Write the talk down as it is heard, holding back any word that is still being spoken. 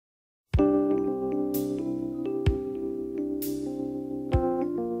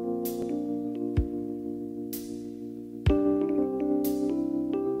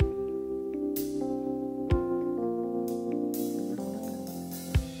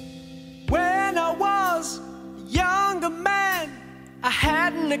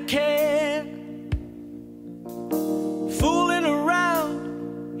hadn't a care, fooling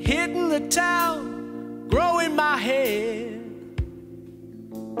around, hitting the town, growing my hair.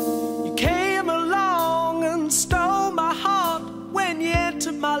 You came along and stole my heart when you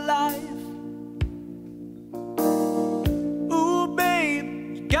entered my life. Ooh,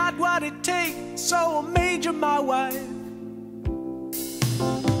 babe, you got what it takes, so I made you my wife.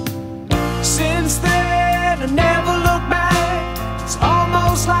 Since then, I never look back. It's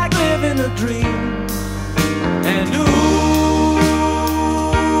almost like living a dream. And ooh,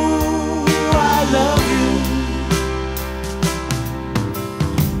 I love you.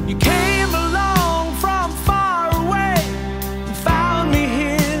 You came along from far away and found me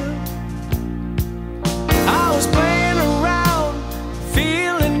here. I was playing around,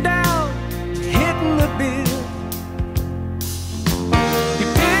 feeling down, hitting the bill. You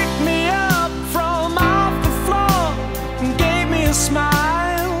picked me up from off the floor and gave me a smile.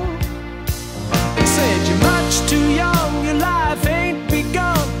 And said, you're much too young, your life ain't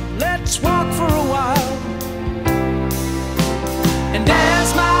begun, let's walk for a while. And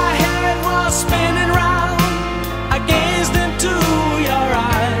as my head was spinning round, I gazed into your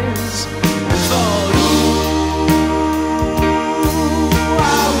eyes and thought, ooh,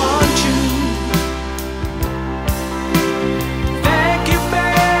 I want you. Thank you,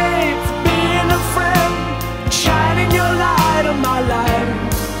 babe, for being a friend and shining your light on my life.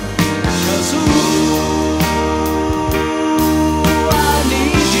 'Cause ooh, I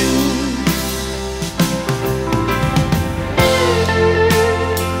need you.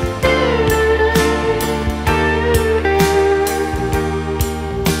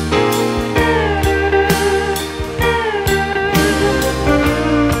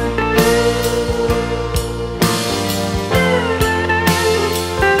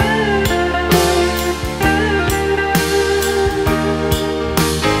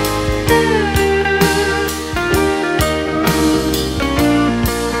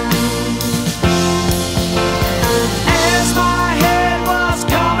 As my head was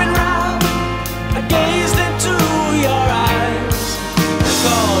coming round, I gazed into your eyes and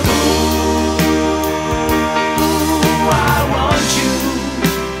thought, ooh, I want you.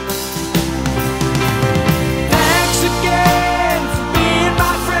 Thanks again for being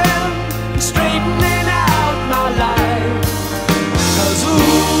my friend and straightening out my life. 'Cause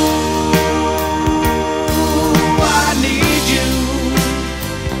ooh, I need you.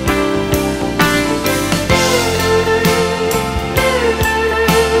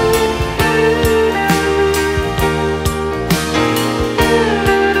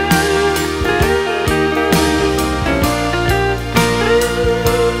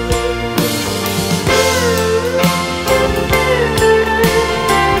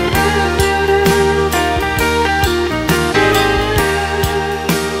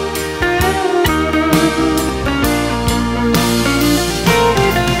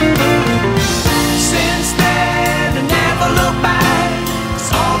 Since then, I never look back.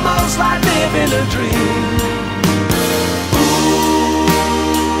 It's almost like living a dream.